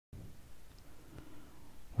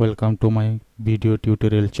Welcome to my video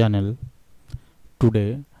tutorial channel.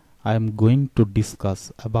 Today I am going to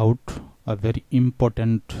discuss about a very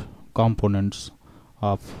important components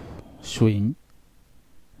of showing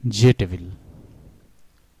JTable.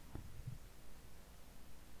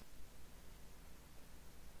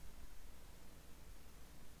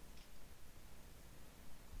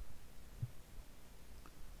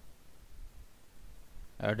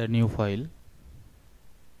 Add a new file.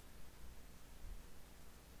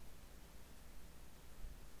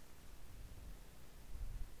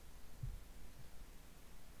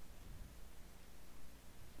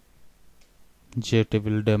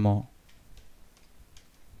 JTable demo.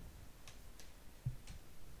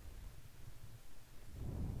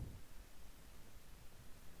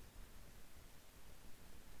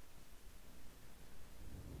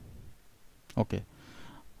 Okay.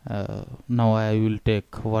 Now I will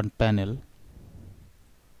take one panel,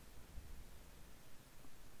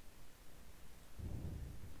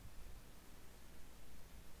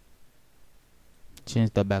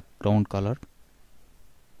 change the background color,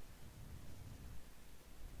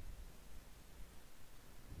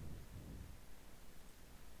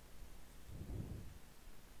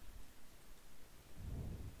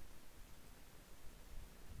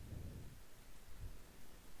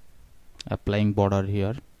 applying border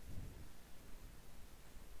here,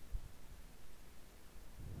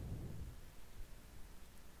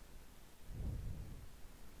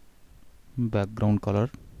 background color,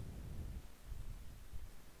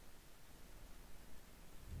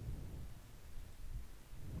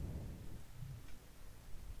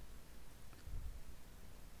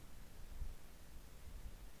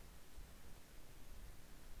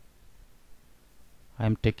 I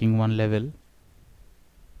am taking one level,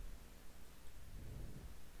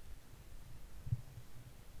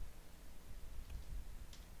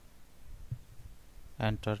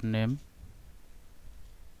 enter name,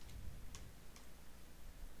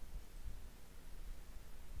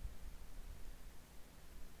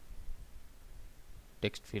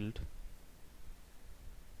 text field,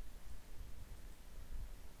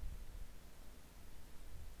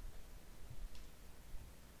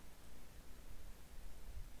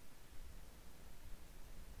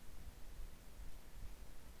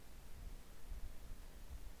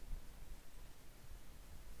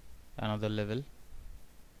 another level,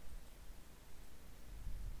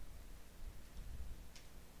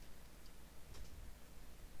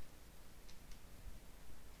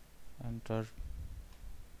 enter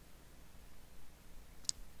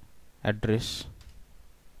address,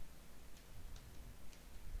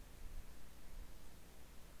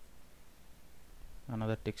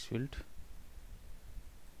 another text field,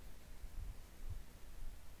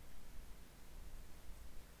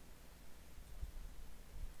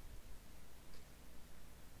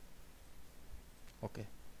 okay,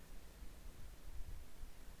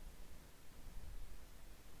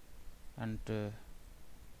 and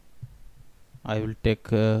I will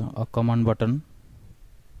take a command button,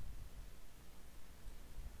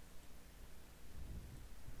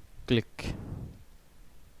 click,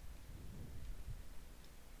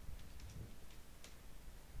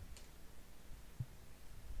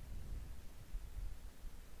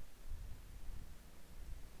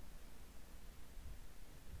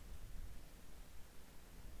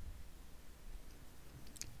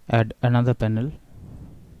 add another panel.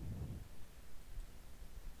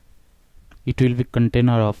 It will be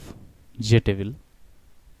container of JTable.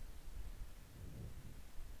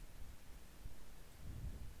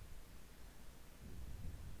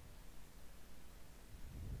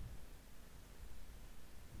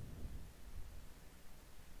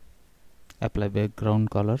 Apply background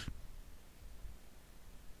color,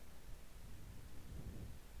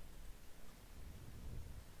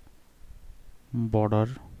 border,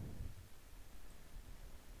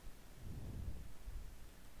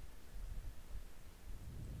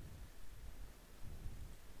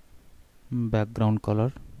 background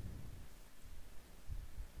color,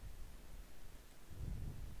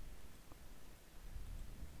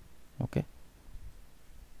 okay.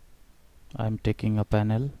 I am taking a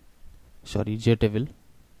panel, sorry, JTable,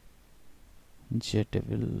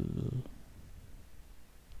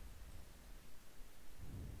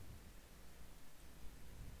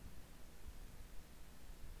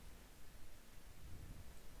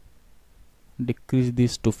 decrease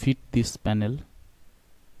this to fit this panel,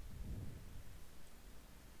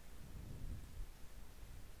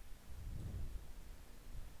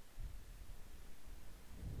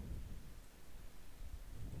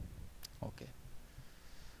 okay,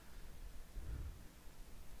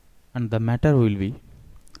 and the matter will be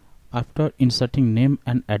After inserting name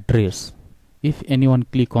and address, if anyone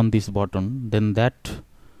click on this button, then those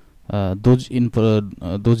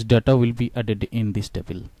data will be added in this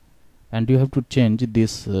table. And you have to change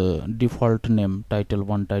this default name title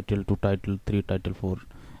 1, title 2, title 3, title 4,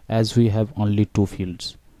 as we have only two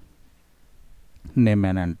fields, name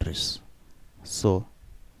and address. So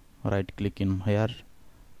right click in here,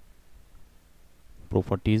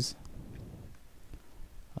 properties,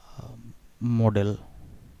 model,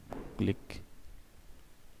 click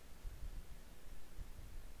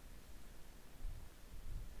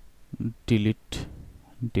delete,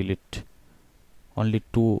 only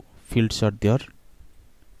two fields are there,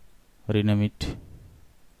 rename it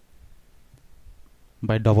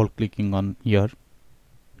by double clicking on here.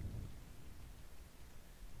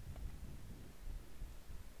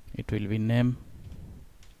 It will be name,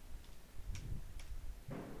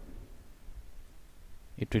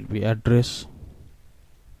 it will be address,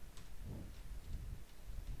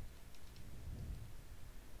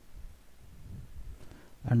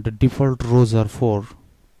 and the default rows are 4,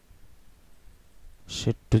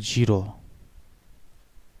 set to 0,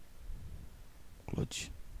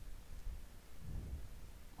 close.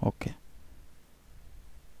 Okay,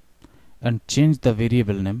 and change the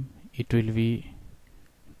variable name. It will be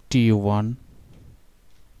t1,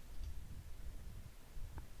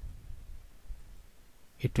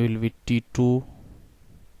 it will be t2,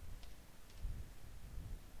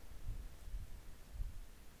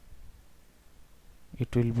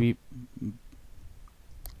 it will be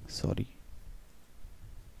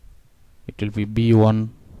b1,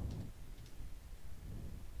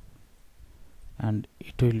 and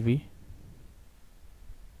it will be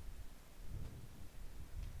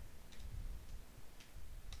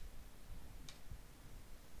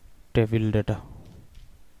table data.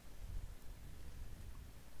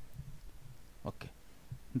 Okay,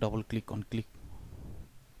 double click on click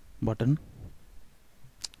button,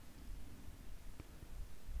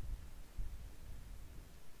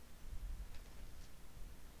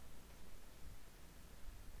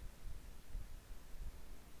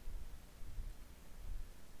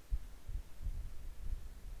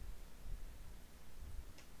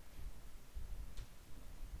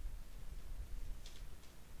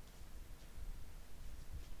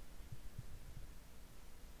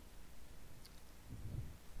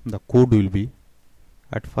 the code will be,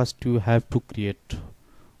 at first you have to create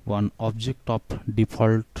one object of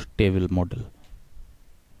default table model.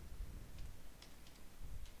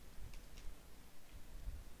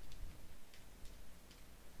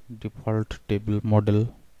 Default table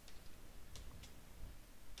model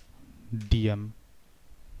dm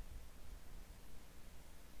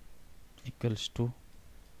equals to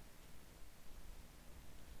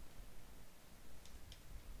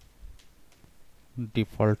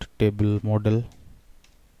default table model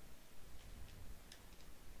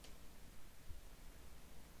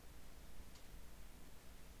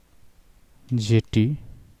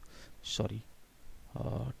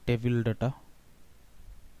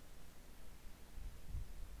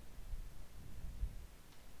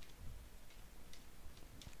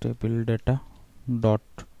table data dot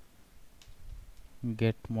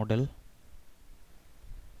get model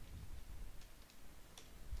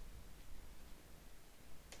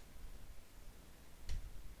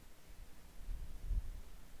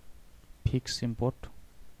fix import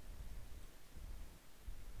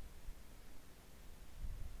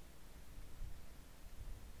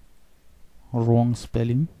wrong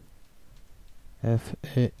spelling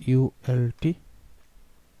FAULT.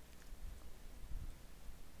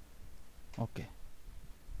 Okay,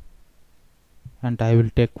 and I will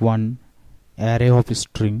take one array of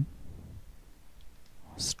string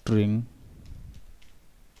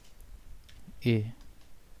A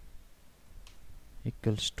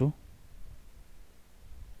equals to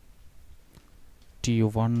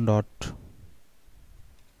t1 dot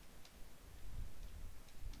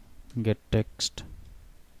get text,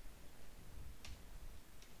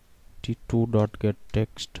 t2 dot get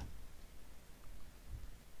text,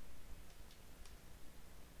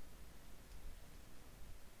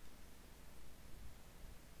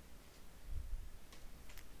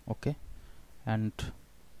 okay, and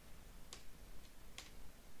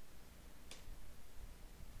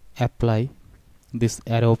apply this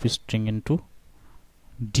array of string into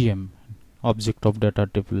dm object of data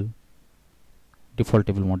table default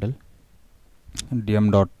table model,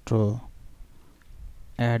 dm dot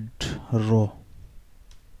add row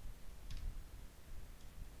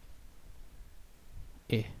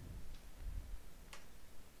A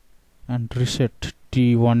and reset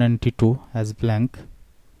t1 and t2 as blank,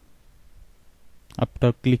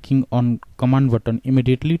 After clicking on command button,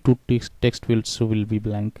 immediately two text fields will be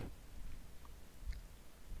blank.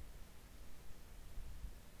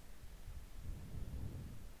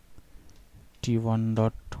 T1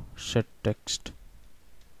 dot set text.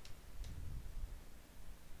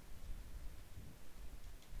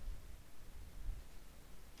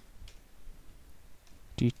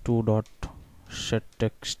 T2 dot set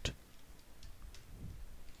text.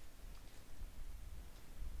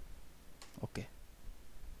 Okay.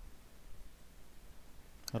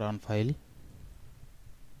 Run file.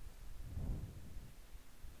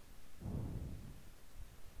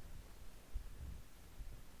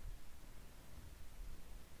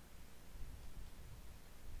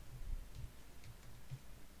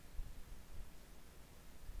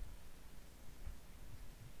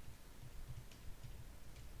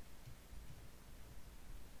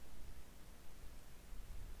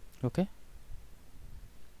 Okay.